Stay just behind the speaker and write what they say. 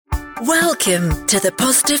Welcome to the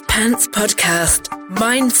Positive Pants Podcast.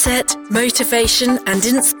 Mindset, motivation and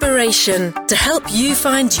inspiration to help you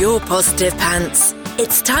find your positive pants.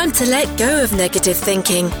 It's time to let go of negative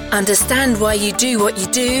thinking, understand why you do what you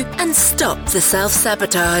do and stop the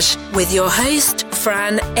self-sabotage with your host,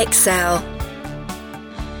 Fran Excel.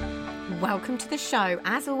 Welcome to the show.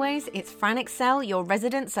 As always, it's Fran Excel, your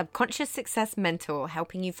resident subconscious success mentor,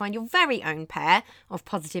 helping you find your very own pair of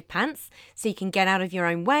positive pants so you can get out of your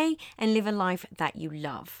own way and live a life that you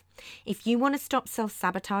love. If you want to stop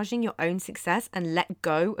self-sabotaging your own success and let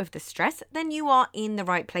go of the stress, then you are in the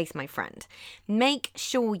right place, my friend. Make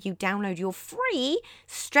sure you download your free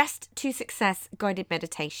Stressed to Success guided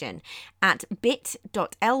meditation at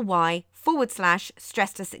bit.ly/stress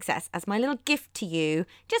to success as my little gift to you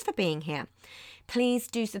just for being here. Please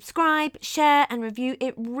do subscribe, share and review.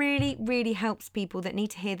 It really, really helps people that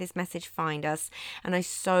need to hear this message find us, and I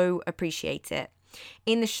so appreciate it.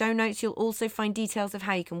 In the show notes, you'll also find details of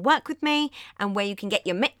how you can work with me and where you can get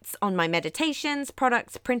your mitts on my meditations,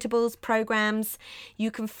 products, printables, programs.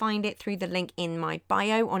 You can find it through the link in my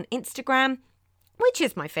bio on Instagram, which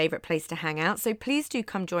is my favorite place to hang out. So please do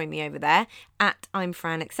come join me over there at I'm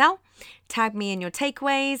Fran Excel. Tag me in your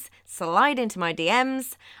takeaways, slide into my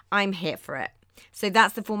DMs. I'm here for it. So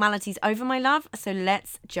that's the formalities over, my love. So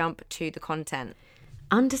let's jump to the content.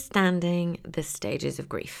 Understanding the stages of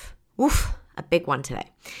grief. Oof. A big one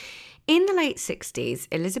today. In the late 60s,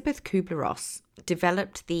 Elisabeth Kübler-Ross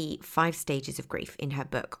developed the 5 stages of grief in her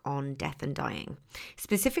book on death and dying,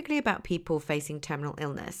 specifically about people facing terminal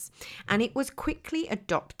illness, and it was quickly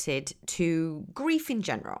adopted to grief in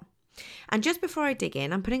general. And just before I dig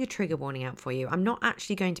in, I'm putting a trigger warning out for you. I'm not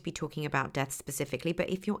actually going to be talking about death specifically, but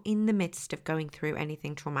if you're in the midst of going through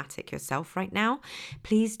anything traumatic yourself right now,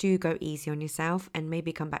 please do go easy on yourself and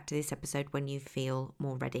maybe come back to this episode when you feel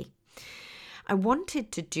more ready. I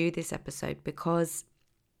wanted to do this episode because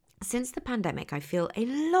since the pandemic, I feel a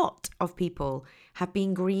lot of people have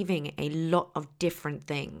been grieving a lot of different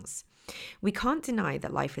things. We can't deny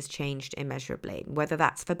that life has changed immeasurably, whether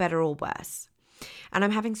that's for better or worse. And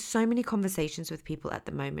I'm having so many conversations with people at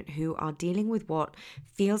the moment who are dealing with what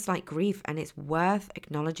feels like grief, and it's worth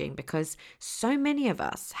acknowledging because so many of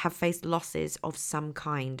us have faced losses of some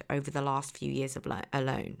kind over the last few years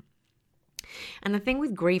alone. And the thing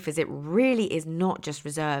with grief is it really is not just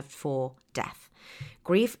reserved for death.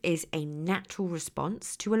 Grief is a natural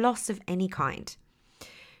response to a loss of any kind.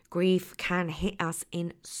 Grief can hit us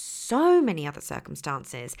in so many other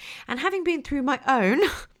circumstances. And having been through my own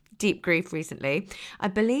deep grief recently, I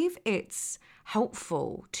believe it's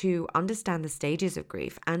helpful to understand the stages of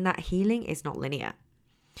grief and that healing is not linear.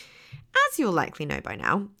 As you'll likely know by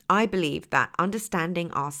now, I believe that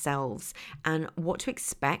understanding ourselves and what to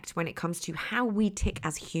expect when it comes to how we tick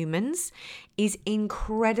as humans is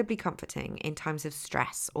incredibly comforting in times of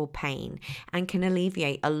stress or pain and can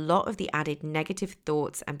alleviate a lot of the added negative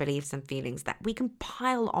thoughts and beliefs and feelings that we can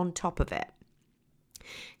pile on top of it.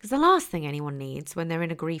 Because the last thing anyone needs when they're in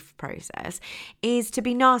a grief process is to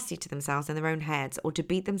be nasty to themselves in their own heads or to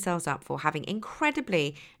beat themselves up for having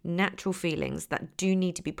incredibly natural feelings that do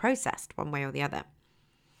need to be processed one way or the other.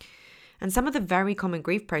 And some of the very common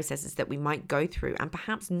grief processes that we might go through and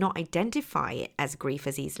perhaps not identify it as grief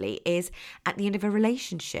as easily is at the end of a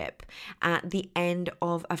relationship, at the end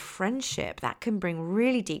of a friendship. That can bring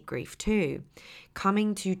really deep grief too.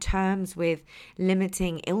 Coming to terms with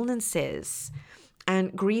limiting illnesses,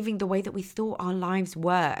 and grieving the way that we thought our lives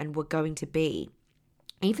were and were going to be.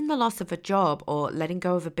 Even the loss of a job or letting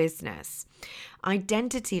go of a business.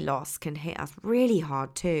 Identity loss can hit us really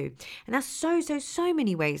hard too. And there's so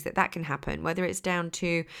many ways that can happen, whether it's down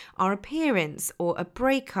to our appearance or a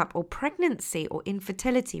breakup or pregnancy or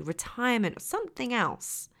infertility, retirement or something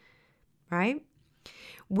else, right?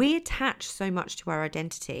 We attach so much to our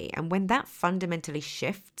identity, and when that fundamentally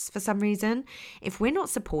shifts for some reason, if we're not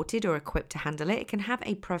supported or equipped to handle it, it can have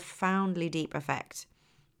a profoundly deep effect.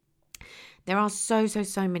 There are so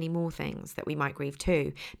many more things that we might grieve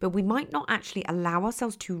too, but we might not actually allow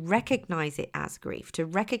ourselves to recognize it as grief, to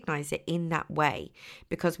recognize it in that way,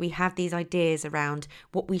 because we have these ideas around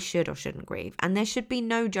what we should or shouldn't grieve, and there should be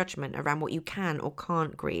no judgment around what you can or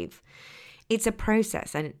can't grieve. It's a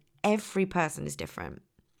process, and every person is different.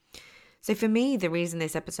 So for me, the reason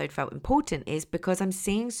this episode felt important is because I'm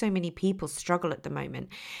seeing so many people struggle at the moment.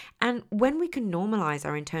 And when we can normalize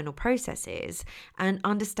our internal processes and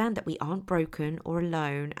understand that we aren't broken or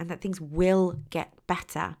alone and that things will get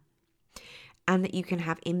better and that you can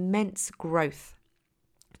have immense growth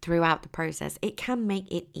throughout the process, it can make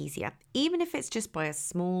it easier, even if it's just by a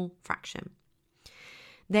small fraction.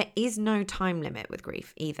 There is no time limit with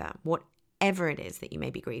grief either. whatever it is that you may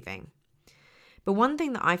be grieving. But one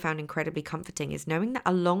thing that I found incredibly comforting is knowing that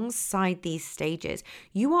alongside these stages,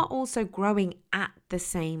 you are also growing at the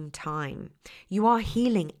same time. You are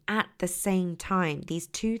healing at the same time. These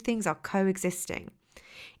two things are coexisting,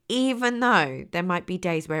 even though there might be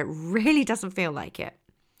days where it really doesn't feel like it.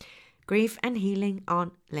 Grief and healing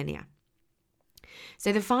aren't linear.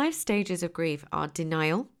 So the 5 stages of grief are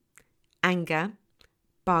denial, anger,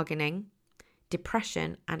 bargaining,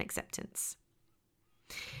 depression, and acceptance.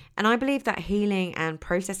 And I believe that healing and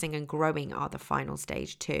processing and growing are the final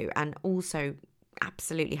stage too, and also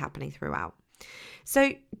absolutely happening throughout.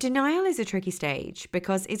 So denial is a tricky stage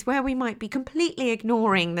because it's where we might be completely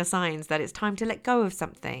ignoring the signs that it's time to let go of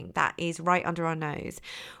something that is right under our nose.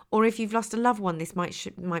 Or if you've lost a loved one, this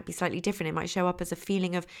might be slightly different. It might show up as a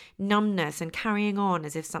feeling of numbness and carrying on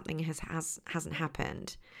as if something hasn't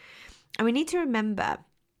happened. And we need to remember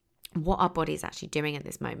what our body is actually doing at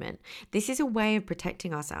this moment. This is a way of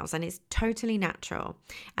protecting ourselves, and it's totally natural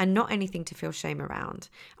and not anything to feel shame around.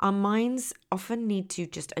 Our minds often need to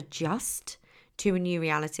just adjust to a new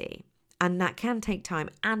reality, and that can take time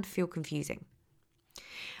and feel confusing.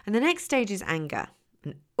 And the next stage is anger.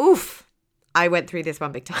 And oof, I went through this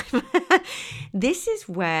one big time. This is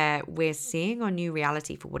where we're seeing our new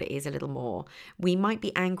reality for what it is a little more. We might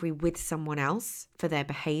be angry with someone else for their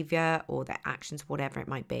behavior or their actions, whatever it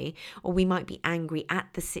might be. Or we might be angry at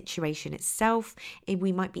the situation itself.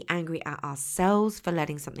 We might be angry at ourselves for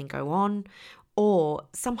letting something go on, or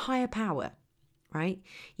some higher power, right?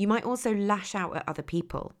 You might also lash out at other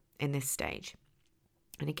people in this stage.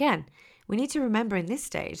 And again, we need to remember in this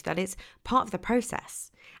stage that it's part of the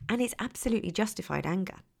process and it's absolutely justified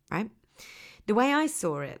anger, right? The way I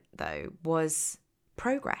saw it, though, was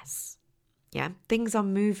progress. Yeah, things are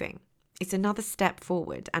moving. It's another step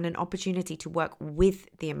forward and an opportunity to work with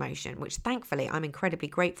the emotion, which thankfully I'm incredibly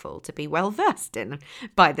grateful to be well versed in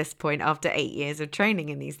by this point after 8 years of training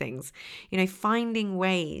in these things. You know, finding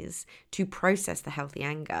ways to process the healthy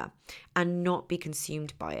anger and not be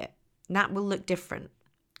consumed by it. And that will look different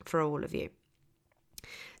for all of you.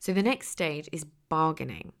 So the next stage is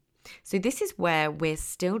bargaining. So this is where we're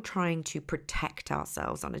still trying to protect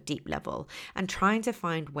ourselves on a deep level and trying to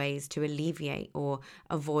find ways to alleviate or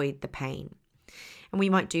avoid the pain. And we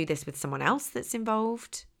might do this with someone else that's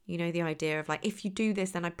involved. You know, the idea of like, if you do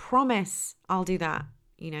this, then I promise I'll do that,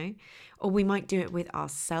 you know. Or we might do it with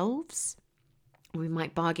ourselves. We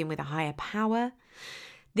might bargain with a higher power.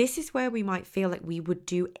 This is where we might feel like we would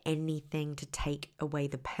do anything to take away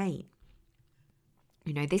the pain.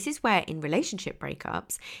 You know, this is where in relationship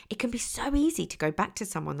breakups, it can be so easy to go back to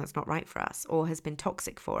someone that's not right for us or has been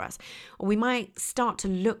toxic for us. Or we might start to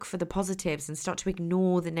look for the positives and start to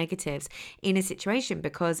ignore the negatives in a situation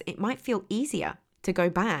because it might feel easier to go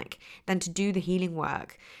back than to do the healing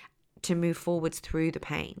work to move forwards through the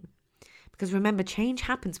pain. Because remember, change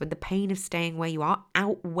happens when the pain of staying where you are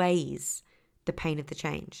outweighs the pain of the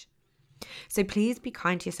change. So please be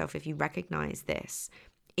kind to yourself if you recognize this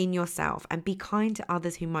in yourself, and be kind to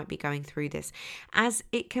others who might be going through this, as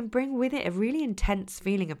it can bring with it a really intense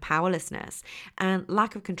feeling of powerlessness and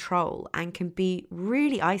lack of control and can be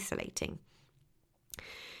really isolating.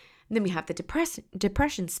 And then we have the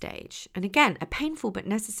depression stage, and again, a painful but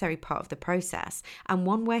necessary part of the process, and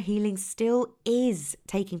one where healing still is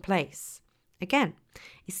taking place. Again,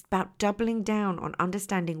 it's about doubling down on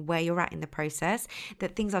understanding where you're at in the process,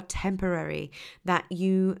 that things are temporary, that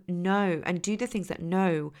you know and do the things that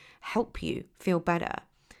help you feel better.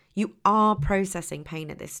 You are processing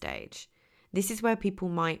pain at this stage. This is where people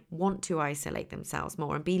might want to isolate themselves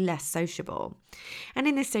more and be less sociable. And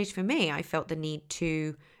in this stage for me, I felt the need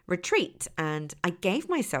to retreat, and I gave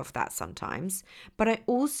myself that sometimes, but I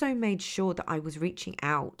also made sure that I was reaching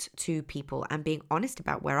out to people and being honest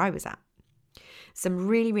about where I was at. Some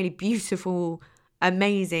really, really beautiful,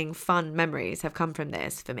 amazing, fun memories have come from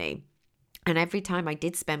this for me. And every time I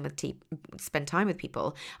did spend time with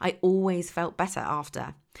people, I always felt better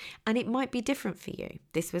after. And it might be different for you.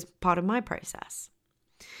 This was part of my process.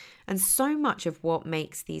 And so much of what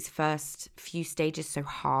makes these first few stages so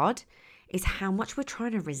hard is how much we're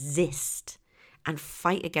trying to resist and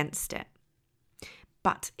fight against it.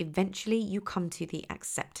 But eventually you come to the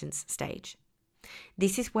acceptance stage.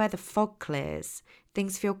 This is where the fog clears,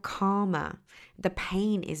 things feel calmer, the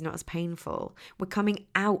pain is not as painful. We're coming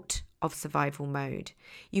out of survival mode.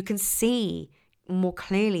 You can see more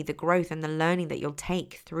clearly the growth and the learning that you'll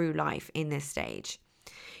take through life in this stage.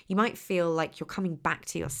 You might feel like you're coming back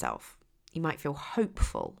to yourself. You might feel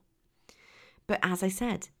hopeful. But as I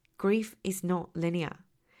said, grief is not linear.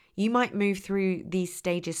 You might move through these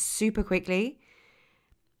stages super quickly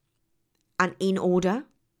and in order,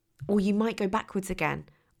 or you might go backwards again,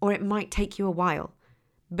 or it might take you a while.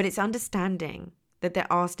 But it's understanding that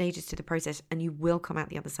there are stages to the process and you will come out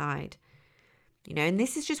the other side. You know, and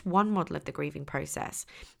this is just one model of the grieving process.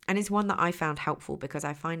 And it's one that I found helpful because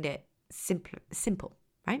I find it simple,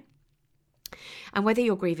 right? And whether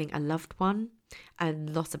you're grieving a loved one, a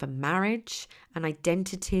loss of a marriage, an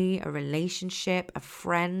identity, a relationship, a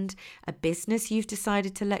friend, a business you've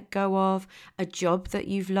decided to let go of, a job that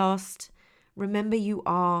you've lost, remember you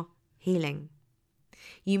are healing.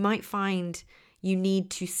 You might find you need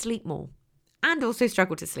to sleep more and also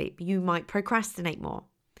struggle to sleep. You might procrastinate more.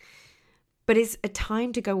 But it's a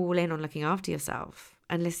time to go all in on looking after yourself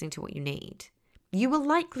and listening to what you need. You will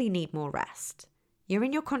likely need more rest. You're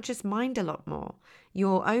in your conscious mind a lot more.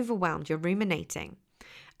 You're overwhelmed, you're ruminating.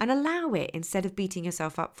 And allow it instead of beating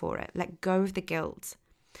yourself up for it. Let go of the guilt.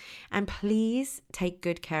 And please take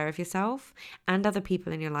good care of yourself and other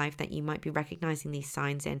people in your life that you might be recognizing these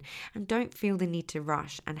signs in. And don't feel the need to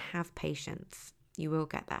rush, and have patience. You will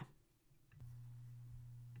get there.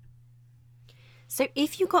 So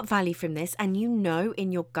if you got value from this and you know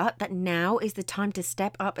in your gut that now is the time to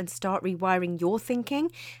step up and start rewiring your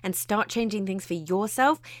thinking and start changing things for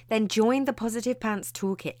yourself, then join the Positive Pants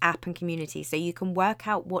Toolkit app and community so you can work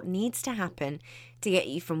out what needs to happen to get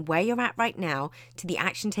you from where you're at right now to the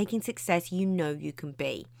action-taking success you know you can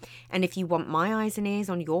be. And if you want my eyes and ears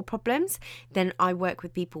on your problems, then I work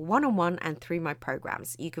with people one-on-one and through my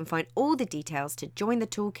programs. You can find all the details to join the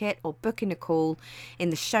toolkit or book in a call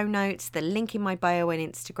in the show notes, the link in my bio on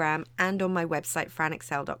Instagram, and on my website,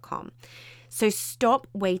 franexcel.com. So stop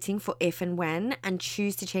waiting for if and when and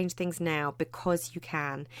choose to change things now, because you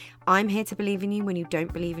can. I'm here to believe in you when you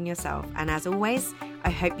don't believe in yourself. And as always, I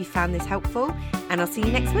hope you found this helpful, and I'll see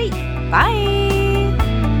you next week. Bye.